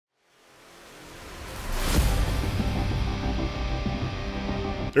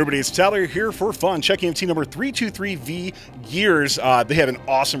Everybody, it's Tyler here for fun, checking in team number 323V Gears. They have an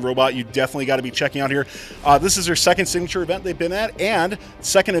awesome robot you definitely got to be checking out here. This is their second signature event they've been at, and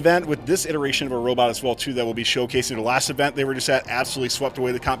second event with this iteration of a robot as well too that will be showcasing. The last event they were just at absolutely swept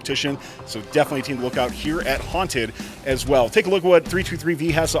away the competition, so definitely a team to look out here at Haunted as well. Take a look at what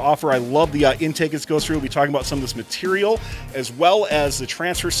 323V has to offer. I love the intake it goes through. We'll be talking about some of this material as well as the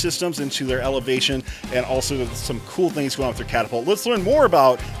transfer systems into their elevation, and also some cool things going on with their catapult. Let's learn more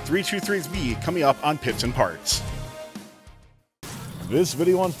about 323V coming up on Pits and Parts. This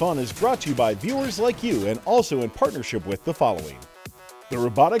video on fun is brought to you by viewers like you and also in partnership with the following. The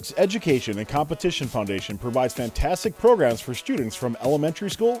Robotics Education and Competition Foundation provides fantastic programs for students from elementary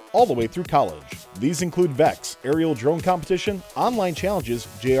school all the way through college. These include VEX, aerial drone competition, online challenges,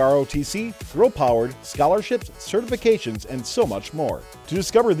 JROTC, girl-powered, scholarships, certifications, and so much more. To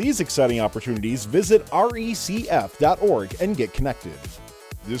discover these exciting opportunities, visit recf.org and get connected.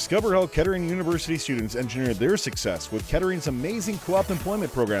 Discover how Kettering University students engineer their success with Kettering's amazing co-op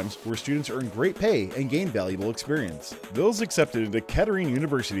employment programs where students earn great pay and gain valuable experience. Those accepted into Kettering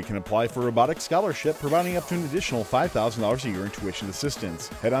University can apply for a robotics scholarship, providing up to an additional $5,000 a year in tuition assistance.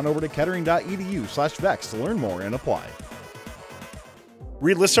 Head on over to kettering.edu/vex to learn more and apply.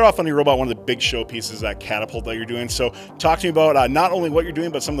 Reed, let's start off on your robot. One of the big showpieces, that catapult that you're doing. So talk to me about not only what you're doing,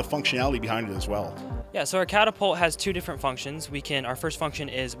 but some of the functionality behind it as well. Yeah, so our catapult has two different functions. Our first function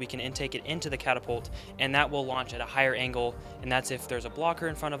is we can intake it into the catapult, and that will launch at a higher angle, and that's if there's a blocker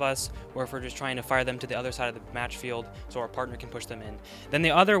in front of us, or if we're just trying to fire them to the other side of the match field so our partner can push them in. Then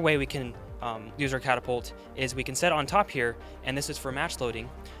the other way we can use our catapult is we can set it on top here, and this is for match loading,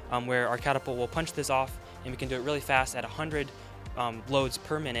 where our catapult will punch this off, and we can do it really fast at 100 loads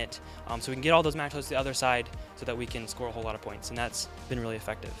per minute, so we can get all those match loads to the other side so that we can score a whole lot of points, and that's been really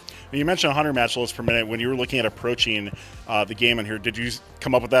effective. You mentioned 100 match loads per minute. When you were looking at approaching the game in here, did you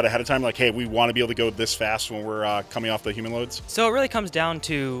come up with that ahead of time? Like, hey, we want to be able to go this fast when we're coming off the human loads? So it really comes down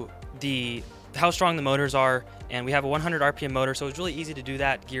to how strong the motors are, and we have a 100 RPM motor, so it's really easy to do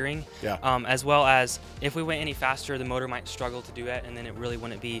that gearing. Yeah. As well as if we went any faster, the motor might struggle to do it, and then it really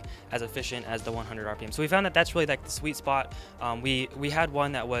wouldn't be as efficient as the 100 RPM. So we found that that's really like the sweet spot. We had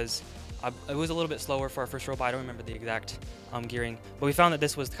one that was it was a little bit slower for our first robot. I don't remember the exact gearing, but we found that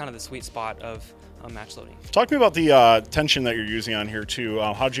this was kind of the sweet spot of match loading. Talk to me about the tension that you're using on here too.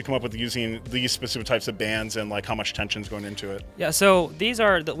 How did you come up with using these specific types of bands, and like how much tension is going into it? Yeah, so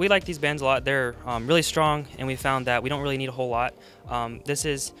we like these bands a lot. They're really strong, and we found that we don't really need a whole lot. This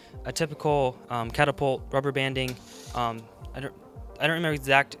is a typical catapult rubber banding. I don't remember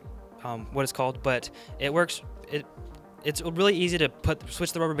exact what it's called, but it works. It's really easy to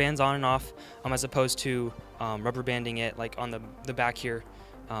switch the rubber bands on and off, as opposed to rubber banding it like on the back here.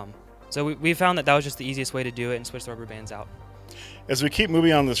 So we found that was just the easiest way to do it, and switch the rubber bands out. As we keep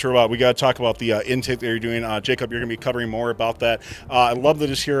moving on this robot, we got to talk about the intake that you're doing. Jacob, you're going to be covering more about that. I love to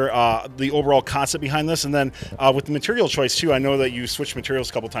just hear the overall concept behind this, and then with the material choice too. I know that you switched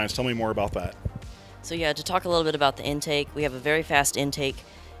materials a couple times. Tell me more about that. So yeah, to talk a little bit about the intake, we have a very fast intake,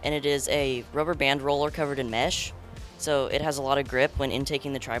 and it is a rubber band roller covered in mesh. So it has a lot of grip when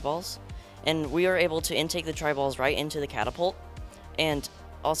intaking the tri-balls. And we are able to intake the tri-balls right into the catapult. And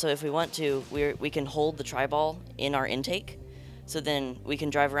also, if we want to, we can hold the tri-ball in our intake. So then we can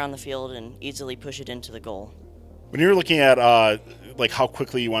drive around the field and easily push it into the goal. When you're looking at like how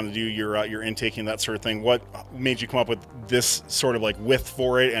quickly you want to do your intaking, that sort of thing, what made you come up with this sort of like width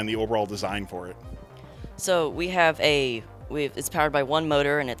for it and the overall design for it? So we have it's powered by one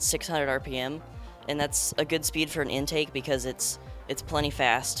motor, and it's 600 RPM. And that's a good speed for an intake because it's plenty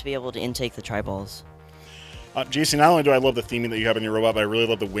fast to be able to intake the tri-balls. Jason, not only do I love the theming that you have in your robot, but I really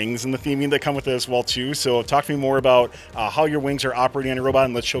love the wings and the theming that come with it as well too. So talk to me more about how your wings are operating on your robot,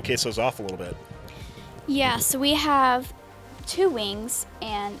 and let's showcase those off a little bit. Yeah, so we have two wings,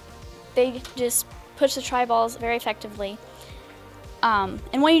 and they just push the tri-balls very effectively. And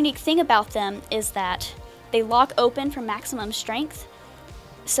one unique thing about them is that they lock open for maximum strength.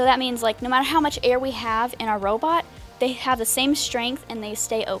 So that means, like, no matter how much air we have in our robot, they have the same strength and they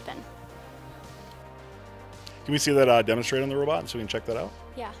stay open. Can we see that demonstrated on the robot so we can check that out?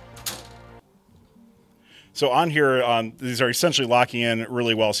 Yeah. So on here, these are essentially locking in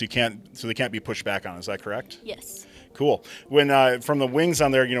really well, so they can't be pushed back on. Is that correct? Yes. Cool. When from the wings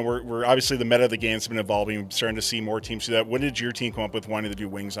on there, you know, we're obviously the meta of the game's been evolving. We're starting to see more teams do that. What did your team come up with wanting to do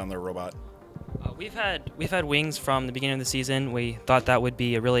wings on their robot? We've had wings from the beginning of the season. We thought that would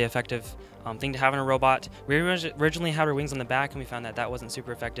be a really effective thing to have in a robot. We originally had our wings on the back, and we found that wasn't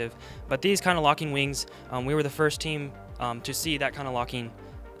super effective. But these kind of locking wings, we were the first team to see that kind of locking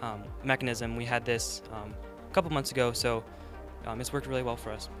mechanism. We had this a couple months ago, so it's worked really well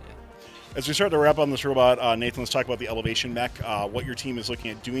for us. Yeah. As we start to wrap on this robot, Nathan, let's talk about the elevation mech, what your team is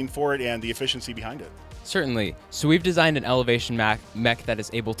looking at doing for it, and the efficiency behind it. Certainly. So we've designed an elevation mech that is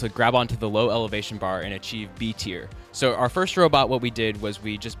able to grab onto the low elevation bar and achieve B tier. So our first robot, what we did was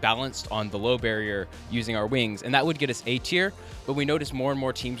we just balanced on the low barrier using our wings, and that would get us A tier, but we noticed more and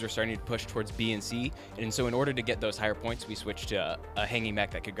more teams were starting to push towards B and C, and so in order to get those higher points, we switched to a hanging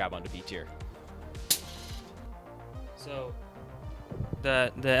mech that could grab onto B tier. So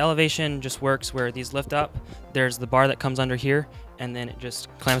the elevation just works where these lift up. There's the bar that comes under here, and then it just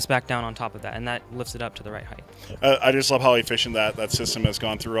clamps back down on top of that, and that lifts it up to the right height. I just love how efficient that system has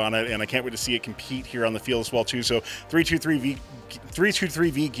gone through on it, and I can't wait to see it compete here on the field as well too. So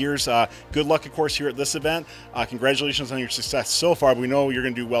 323V Gears, good luck, of course, here at this event. Congratulations on your success so far. But we know you're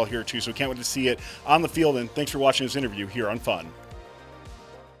going to do well here too, so can't wait to see it on the field. And thanks for watching this interview here on Fun.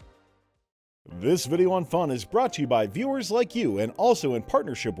 This video on Fun is brought to you by viewers like you and also in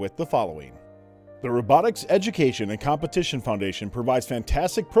partnership with the following. The Robotics Education and Competition Foundation provides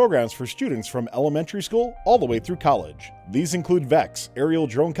fantastic programs for students from elementary school all the way through college. These include VEX, aerial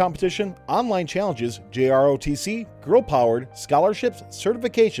drone competition, online challenges, JROTC, girl-powered, scholarships,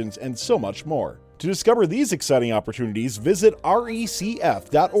 certifications, and so much more. To discover these exciting opportunities, visit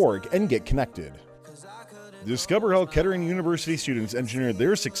recf.org and get connected. Discover how Kettering University students engineer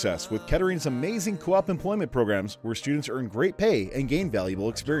their success with Kettering's amazing co-op employment programs where students earn great pay and gain valuable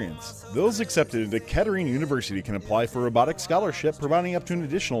experience. Those accepted into Kettering University can apply for a robotics scholarship, providing up to an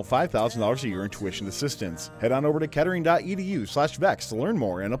additional $5,000 a year in tuition assistance. Head on over to kettering.edu/vex to learn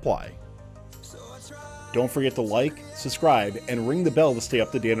more and apply. Don't forget to like, subscribe, and ring the bell to stay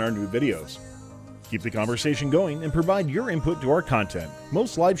up to date on our new videos. Keep the conversation going and provide your input to our content.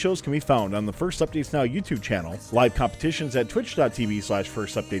 Most live shows can be found on the First Updates Now YouTube channel, live competitions at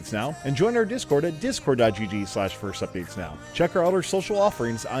twitch.tv/firstupdatesnow, and join our Discord at discord.gg/firstupdatesnow. Check our other social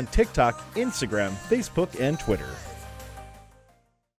offerings on TikTok, Instagram, Facebook, and Twitter.